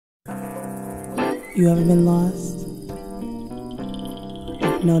You ever been lost?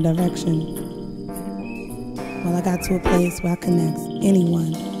 No direction? Well, I got to a place where I connect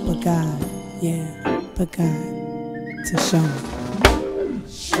anyone but God, yeah, but God, to show me.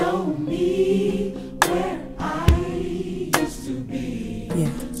 Show me where I used to be, yeah,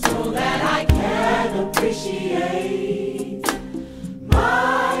 so that I can appreciate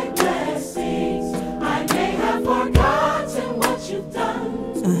my blessings. I may have forgotten what you've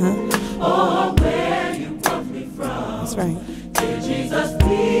done, or where you brought me from. That's right. Dear Jesus,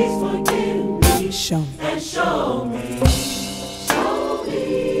 please forgive me. Show me. And show me. Show me.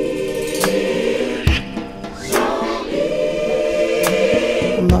 Show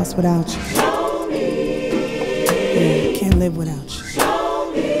me. I'm lost without you. Show me. Yeah, can't live without you.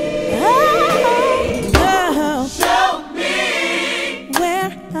 Show me. Oh, Show me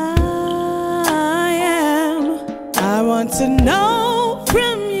where I am. I want to know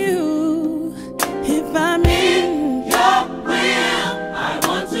from you if I'm in your will. I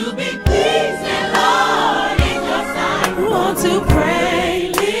want to be pleasing, Lord, in your sight. want to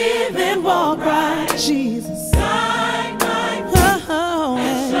pray, live and walk right, Jesus. Guide my Oh,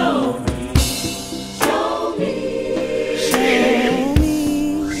 and show me. Show me. show me,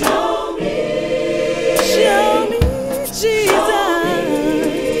 Show me. show me, Jesus.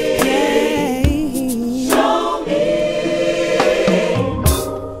 Yeah. Show me.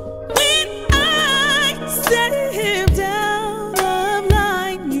 When I stepped out of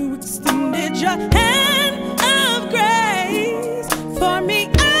line, you extended your hand of grace for me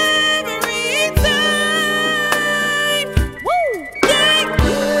every time. Woo! Thank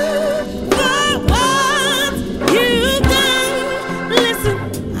you for what you've done. Listen,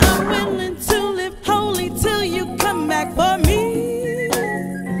 I'm willing to live holy till you come back for me.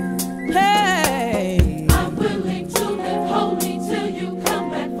 Hey. I'm willing to live holy till you come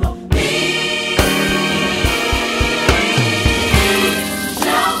back for me.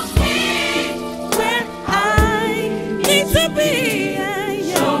 Show me. Where I need to be, yeah.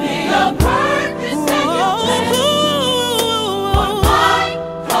 Show me your purpose and your plan for my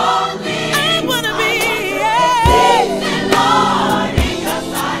calling. I wanna be, Pleasing, Lord, in your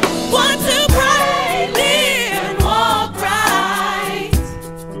sight. want to pray, live, And walk right.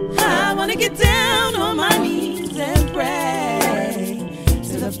 I wanna get down on my knees and pray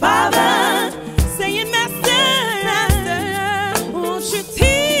to the Father.